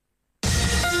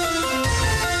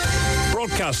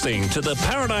Broadcasting to the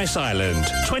Paradise Island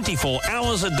 24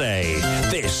 hours a day.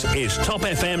 This is Top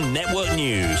FM Network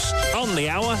News. On the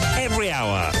hour, every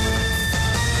hour.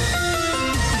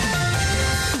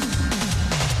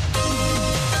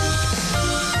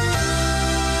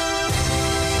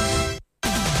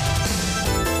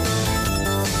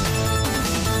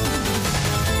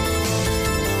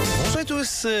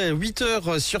 Tous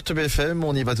 8h sur Top FM,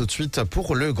 on y va tout de suite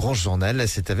pour le grand journal.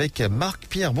 C'est avec Marc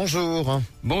Pierre, bonjour.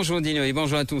 Bonjour Dino et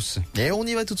bonjour à tous. Et on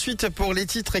y va tout de suite pour les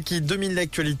titres qui dominent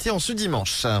l'actualité en ce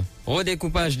dimanche.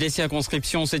 Redécoupage des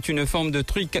circonscriptions, c'est une forme de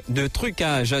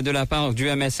trucage de la part du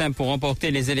MSM pour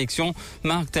remporter les élections,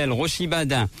 martèle Roshi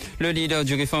Bhadain. Le leader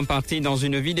du Reform Party, dans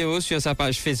une vidéo sur sa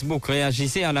page Facebook,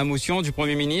 réagissait à la motion du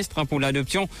Premier ministre pour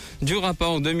l'adoption du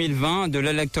rapport 2020 de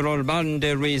l'Electoral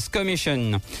Boundaries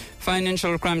Commission.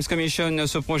 Financial Crimes Commission,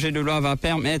 ce projet de loi va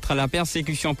permettre la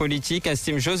persécution politique,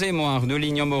 estime José Moire de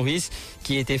l'Union Maurice,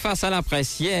 qui était face à la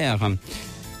presse hier.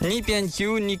 Ni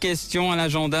PNQ, ni question à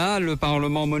l'agenda. Le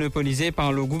Parlement monopolisé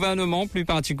par le gouvernement, plus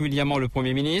particulièrement le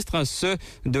Premier ministre. Ceux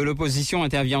de l'opposition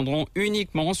interviendront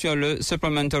uniquement sur le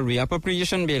Supplementary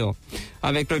Appropriation Bill.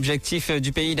 Avec l'objectif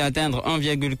du pays d'atteindre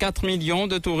 1,4 million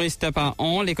de touristes par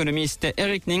an, l'économiste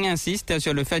Eric Ning insiste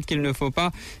sur le fait qu'il ne faut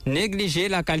pas négliger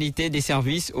la qualité des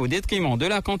services au détriment de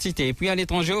la quantité. Et puis à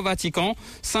l'étranger, au Vatican,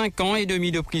 5 ans et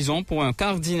demi de prison pour un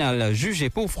cardinal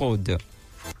jugé pour fraude.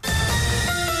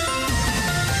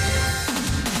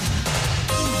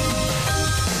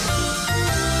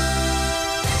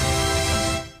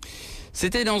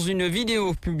 C'était dans une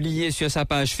vidéo publiée sur sa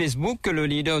page Facebook que le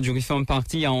leader du Reform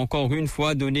Party a encore une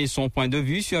fois donné son point de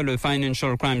vue sur le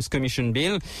Financial Crimes Commission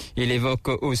Bill. Il évoque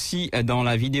aussi dans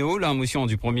la vidéo la motion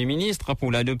du Premier ministre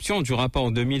pour l'adoption du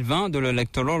rapport 2020 de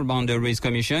l'Electoral Boundaries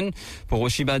Commission. Pour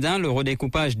Roshi Bhadain, le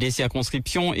redécoupage des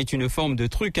circonscriptions est une forme de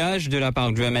trucage de la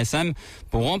part du MSM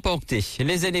pour remporter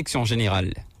les élections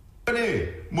générales.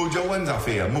 Moi, j'ai une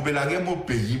affaire, moi, mon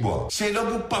pays, moi. C'est là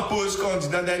pour pas poser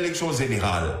candidat dans l'élection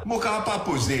générale. Moi, quand pas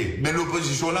poser, mais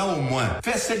l'opposition là, au moins.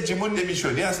 Faire cette demande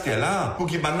démissionner à ce là, pour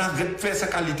qu'il arrête de faire sa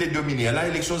qualité de dominer. Là,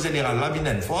 l'élection générale, là,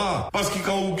 vient une fois. Parce que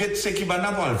quand vous guettez, c'est qui va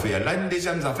pas le faire. Là, une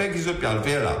deuxième affaire qu'ils ont pu le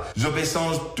faire, là. Je vais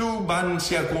changer tout ban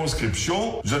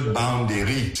circonscription, je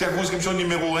boundary. Circonscription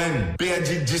numéro 1,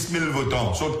 perdu 10 000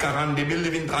 votants. Sauf 42 000,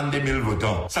 devient 32 000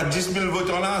 votants. Ça 10 000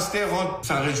 votants là, c'était rentre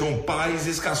sa région pareil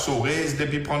jusqu'à Sorez,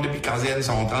 depuis caserne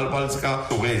centrale, par le cas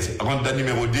Sorez. Rentre dans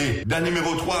numéro 2. Dans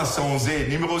numéro 3, sans E.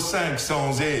 Numéro 5,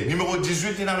 sans E. Numéro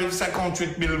 18, il arrive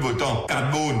 58 000 votants.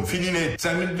 4 bonnes. Fini net.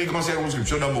 5 000 plus grandes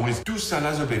circonscriptions dans Maurice. Tout ça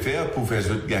là, je peux faire pour faire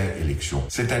autres gagner élection.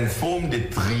 C'est une forme de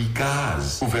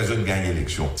tricage pour faire autres gagner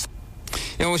élection.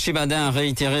 Et Roshi Bhadain a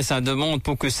réitéré sa demande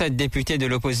pour que 7 députés de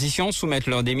l'opposition soumettent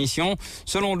leur démission.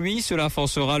 Selon lui, cela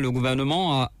forcera le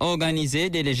gouvernement à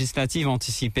organiser des législatives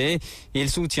anticipées.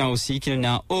 Il soutient aussi qu'il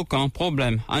n'a aucun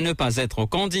problème à ne pas être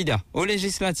candidat aux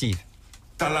législatives.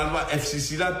 Dans la loi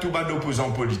FCC là, tout le opposant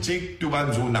politique, tout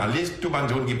le journaliste, tout le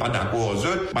monde qui n'est pas d'accord aux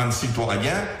autres, un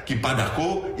citoyen qui n'est pas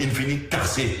d'accord, il finit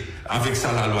tassé avec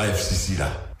ça la loi FCC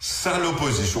là. Ça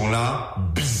l'opposition là,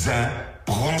 bizarre,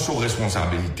 prend ses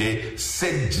responsabilités,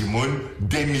 c'est Dimon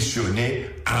démissionner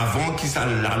avant qu'il soit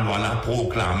la loi là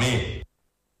proclamée.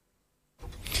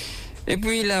 Et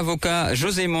puis l'avocat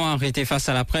José Moire était face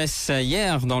à la presse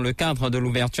hier dans le cadre de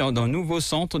l'ouverture d'un nouveau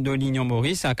centre de l'Union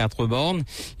Maurice à 4 bornes.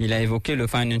 Il a évoqué le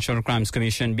Financial Crimes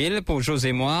Commission Bill. Pour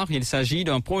José Moire, il s'agit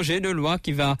d'un projet de loi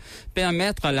qui va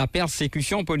permettre la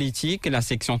persécution politique. La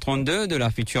section 32 de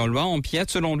la future loi empiète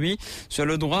selon lui sur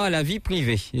le droit à la vie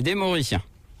privée des Mauriciens.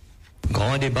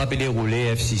 Grand débat peut dérouler,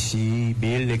 FCC,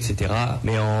 Bill, etc.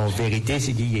 Mais en vérité,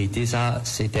 ce qui a été ça,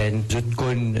 c'est un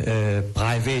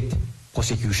private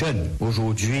prosecution.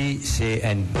 Aujourd'hui, c'est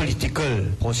un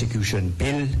political prosecution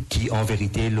bill qui, en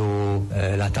vérité,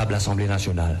 la table Assemblée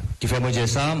nationale. Qui fait moi dire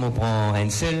ça, on prend une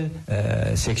seule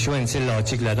section, un seul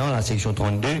article là-dedans, la section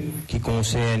 32, qui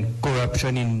concerne corruption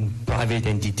in private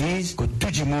entities, que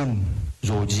tout le monde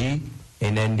aujourd'hui a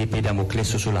une épée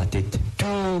Damoclès sur la tête.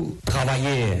 Tout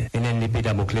travailleur a une épée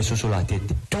Damoclès sur la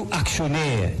tête. Tout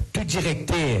actionnaire, tout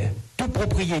directeur, tout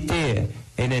propriétaire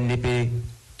a une épée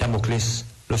Damoclès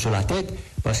sur la tête,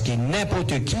 parce que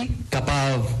n'importe qui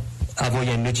capable d'avoir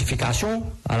une notification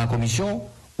à la commission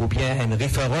ou bien un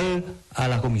référent à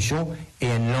la commission et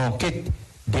une enquête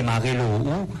démarrer le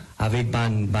ou avec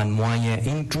un moyen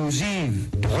inclusif,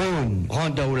 drone,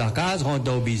 rendre dans la case, rendre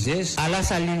dans le business, à la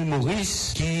saline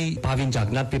Maurice qui Pravin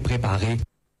Jagnat peut préparer.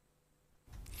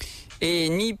 Et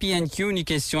ni PNQ ni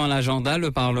question à l'agenda,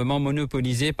 le Parlement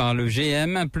monopolisé par le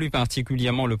GM, plus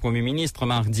particulièrement le Premier ministre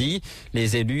mardi.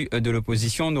 Les élus de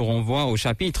l'opposition n'auront voix au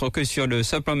chapitre que sur le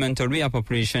Supplementary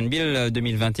Appropriation Bill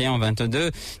 2021-22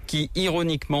 qui,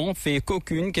 ironiquement, fait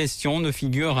qu'aucune question ne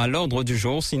figure à l'ordre du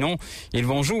jour. Sinon, ils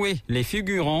vont jouer les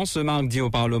figurants ce mardi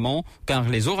au Parlement, car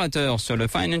les orateurs sur le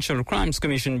Financial Crimes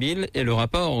Commission Bill et le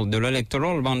rapport de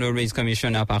l'Electoral Boundaries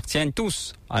Commission appartiennent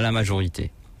tous à la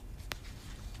majorité.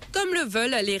 Comme le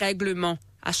veulent les règlements.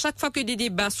 À chaque fois que des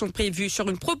débats sont prévus sur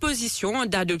une proposition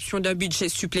d'adoption d'un budget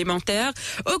supplémentaire,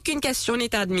 aucune question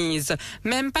n'est admise,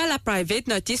 même pas la private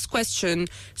notice question.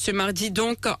 Ce mardi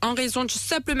donc, en raison du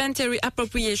Supplementary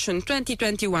Appropriation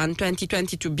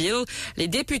 2021-2022 Bill, les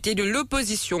députés de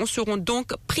l'opposition seront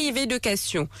donc privés de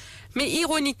questions. Mais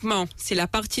ironiquement, c'est la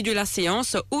partie de la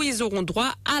séance où ils auront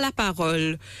droit à la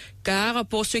parole. Car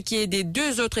pour ce qui est des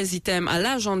deux autres items à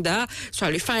l'agenda,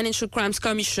 soit le Financial Crimes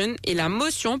Commission et la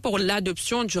motion pour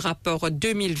l'adoption du rapport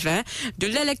 2020 de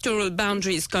l'Electoral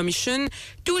Boundaries Commission,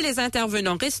 tous les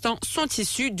intervenants restants sont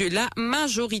issus de la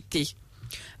majorité.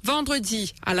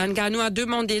 Vendredi, Alan Gano a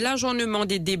demandé l'ajournement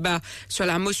des débats sur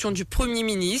la motion du Premier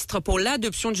ministre pour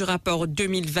l'adoption du rapport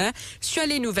 2020 sur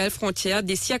les nouvelles frontières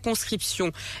des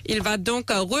circonscriptions. Il va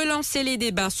donc relancer les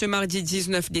débats ce mardi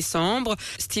 19 décembre.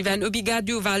 Stephen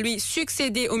Obigadou va lui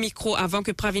succéder au micro avant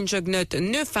que Pravin Jugnauth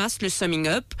ne fasse le summing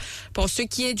up. Pour ce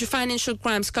qui est du Financial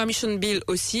Crimes Commission Bill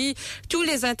aussi, tous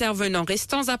les intervenants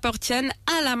restants appartiennent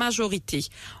à la majorité.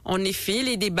 En effet,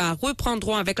 les débats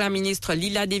reprendront avec la ministre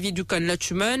Lila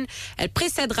Devi-Ducon-Luchman. Elle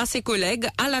précédera ses collègues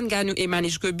Alan Gano et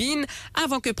Manish Gobin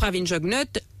avant que Pravin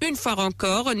Jugnauth, une fois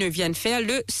encore, ne vienne faire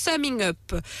le summing up.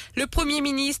 Le Premier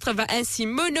ministre va ainsi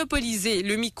monopoliser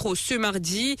le micro ce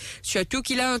mardi, surtout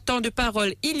qu'il a un temps de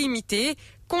parole illimité,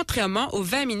 contrairement aux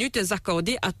 20 minutes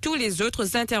accordées à tous les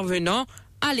autres intervenants,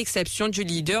 à l'exception du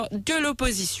leader de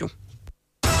l'opposition.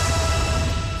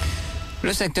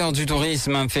 Le secteur du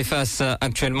tourisme fait face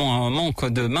actuellement à un manque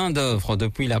de main-d'œuvre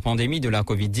depuis la pandémie de la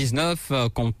Covid-19,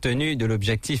 compte tenu de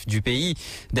l'objectif du pays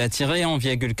d'attirer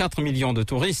 1,4 million de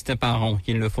touristes par an.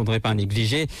 Il ne faudrait pas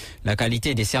négliger la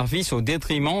qualité des services au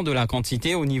détriment de la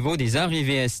quantité au niveau des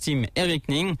arrivées, estime Eric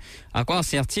Ning. À quoi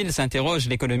sert-il, s'interroge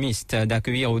l'économiste,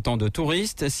 d'accueillir autant de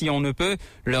touristes si on ne peut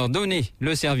leur donner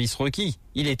le service requis?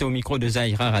 Il est au micro de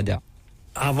Zahira Rada.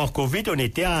 Avant Covid, on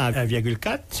était à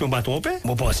 1,4, si on ne m'a trompé.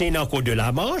 Moi, pensais dans le cours de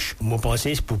la Manche. Moi,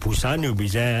 pensais pour ça, nous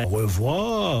devons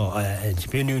revoir un petit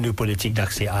peu nos politiques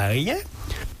d'accès aérien.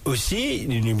 Aussi,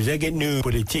 nous devons nos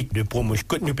politiques de promotion,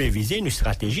 que nous pouvons viser, nos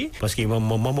stratégies, parce que moi,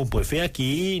 je préfère qu'il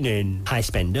y ait une high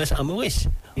spenders à Maurice.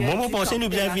 Moi, je pense que nous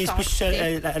devons viser plus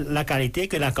la qualité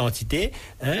que la quantité,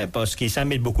 parce que ça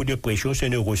met beaucoup de pression sur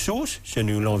nos ressources, sur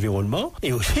l'environnement,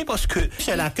 et aussi parce que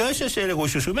c'est l'accueil, c'est les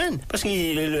ressources humaines. Parce que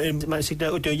le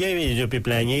secteur hôtelier, je peux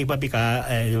plaigner, je ne peux pas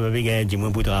gagner du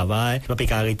moins pour travail, je ne peux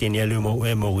pas retenir le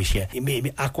Mauricien. Mais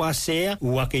à quoi sert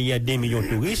ou accueillir des millions de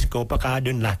touristes qu'on ne peut pas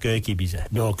donner l'accueil qui est bizarre?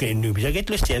 Donc, nous devons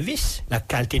le service. La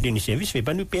qualité de nos services ne fait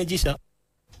pas nous perdre ça.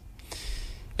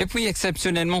 Et puis,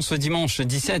 exceptionnellement, ce dimanche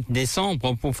 17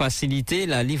 décembre, pour faciliter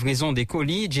la livraison des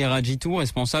colis, Gérard Jitou,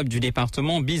 responsable du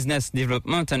département Business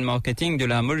Development and Marketing de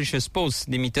la Mauritius Post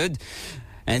Limited,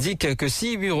 indique que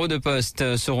 6 bureaux de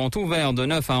poste seront ouverts de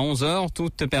 9 à 11 heures.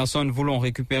 Toute personne voulant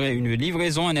récupérer une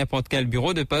livraison à n'importe quel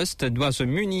bureau de poste doit se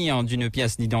munir d'une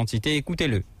pièce d'identité.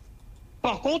 Écoutez-le.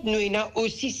 Par contre, nous, il y a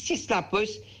aussi 6 la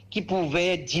poste qui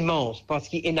pouvaient dimanche, parce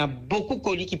qu'il y en a beaucoup de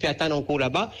colis qui peuvent attendre encore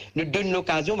là-bas. Nous donne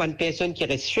l'occasion à une personne qui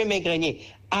reste chemin grenier,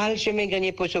 à le chemin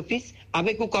grenier post office,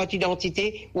 avec une carte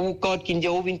d'identité ou carte qui nous dit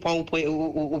où vient prendre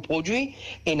ou produit.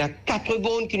 Et il y a 4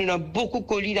 bonnes qui nous ont beaucoup de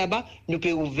colis là-bas. Nous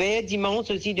pouvons ouvrir dimanche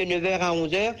aussi de 9h à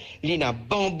 11h. Il y a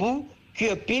bambou,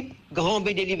 cure pipe, grand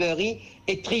B delivery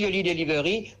et trioli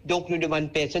delivery. Donc nous demandons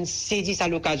personne saisisse à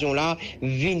l'occasion là,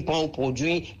 vienne prendre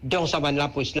produit dans sa vanne la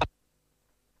poste là.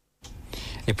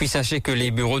 Et puis sachez que les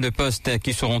bureaux de poste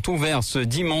qui seront ouverts ce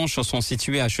dimanche sont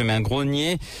situés à Chemin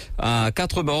Grenier, à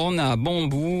 4 bornes, à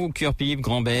Bambou, Cure-Pipe,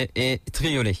 Grand-Bay et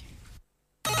Triolet.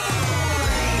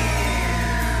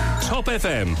 Top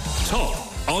FM, top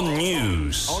on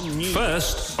news.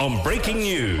 First on breaking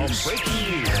news.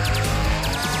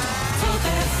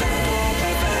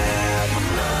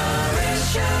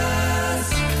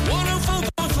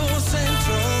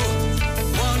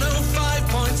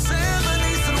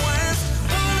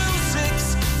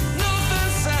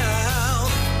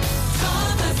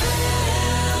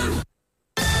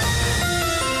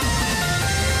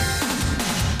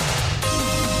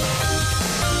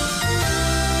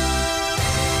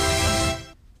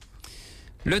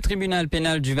 Le tribunal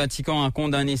pénal du Vatican a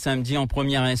condamné samedi en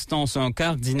première instance un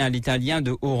cardinal italien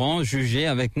de haut rang jugé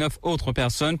avec 9 autres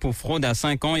personnes pour fraude à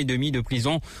 5 ans et demi de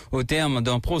prison au terme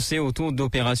d'un procès autour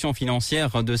d'opérations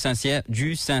financières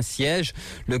du Saint-Siège.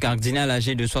 Le cardinal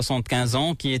âgé de 75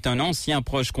 ans, qui est un ancien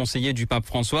proche conseiller du pape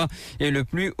François, est le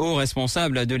plus haut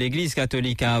responsable de l'Église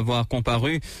catholique à avoir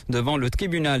comparu devant le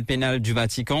tribunal pénal du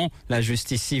Vatican, la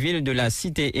justice civile de la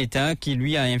cité-État, qui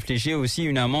lui a infligé aussi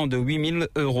une amende de 8 000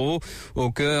 euros. Au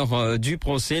cœur du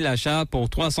procès, l'achat pour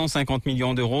 350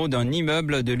 millions d'euros d'un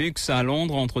immeuble de luxe à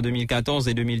Londres entre 2014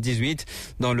 et 2018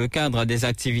 dans le cadre des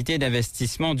activités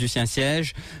d'investissement du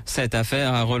Saint-Siège. Cette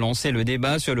affaire a relancé le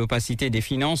débat sur l'opacité des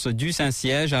finances du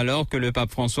Saint-Siège alors que le pape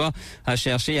François a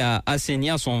cherché à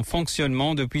assainir son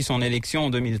fonctionnement depuis son élection en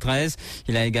 2013.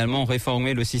 Il a également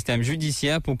réformé le système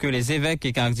judiciaire pour que les évêques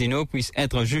et cardinaux puissent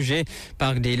être jugés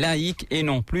par des laïcs et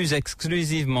non plus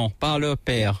exclusivement par leur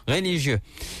père religieux.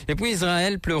 Et puis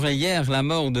Israël pleurait hier la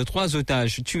mort de 3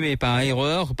 otages tués par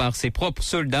erreur par ses propres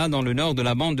soldats dans le nord de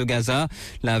la bande de Gaza.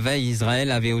 La veille,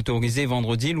 Israël avait autorisé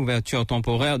vendredi l'ouverture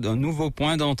temporaire d'un nouveau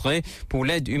point d'entrée pour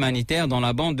l'aide humanitaire dans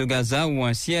la bande de Gaza où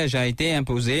un siège a été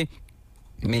imposé.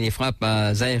 Mais les frappes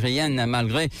aériennes,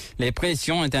 malgré les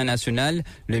pressions internationales,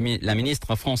 la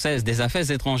ministre française des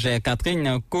Affaires étrangères,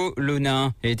 Catherine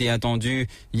Colonna, était attendue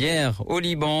hier au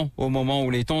Liban, au moment où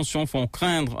les tensions font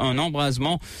craindre un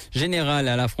embrasement général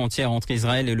à la frontière entre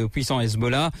Israël et le puissant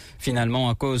Hezbollah. Finalement,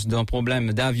 à cause d'un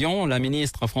problème d'avion, la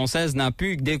ministre française n'a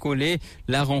pu décoller.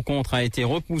 La rencontre a été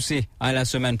repoussée à la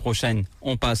semaine prochaine.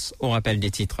 On passe au rappel des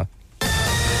titres.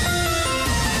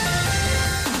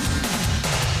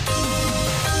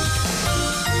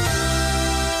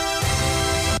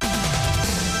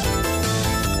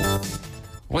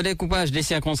 Redécoupage des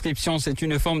circonscriptions, c'est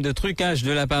une forme de trucage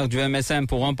de la part du MSM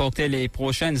pour remporter les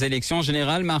prochaines élections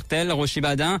générales. Martèle, Roshi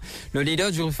Bhadain, le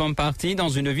leader du Reform Party, dans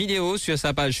une vidéo sur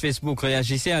sa page Facebook,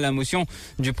 réagissait à la motion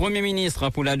du Premier ministre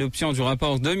pour l'adoption du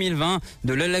rapport 2020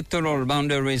 de l'Electoral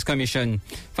Boundaries Commission.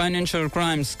 Financial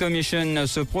Crimes Commission,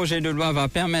 ce projet de loi va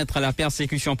permettre à la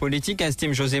persécution politique,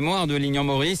 estime José Moire de l'Union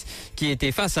Maurice, qui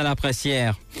était face à la presse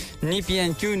hier. Ni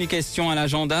PNQ, ni question à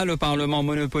l'agenda, le Parlement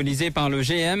monopolisé par le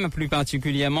GM, plus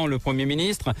particulièrement le Premier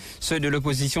ministre. Ceux de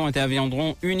l'opposition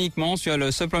interviendront uniquement sur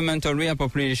le Supplementary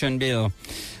Appropriation Bill.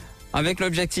 Avec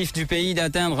l'objectif du pays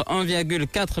d'atteindre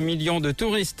 1,4 million de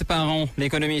touristes par an,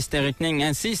 l'économiste Eric Ning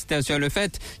insiste sur le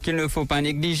fait qu'il ne faut pas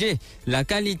négliger la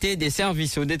qualité des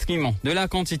services au détriment de la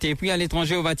quantité. Puis à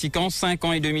l'étranger au Vatican, 5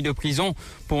 ans et demi de prison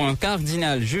pour un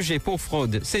cardinal jugé pour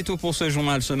fraude. C'est tout pour ce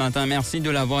journal ce matin. Merci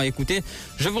de l'avoir écouté.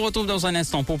 Je vous retrouve dans un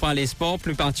instant pour parler sport,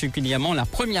 plus particulièrement la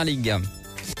Première Ligue.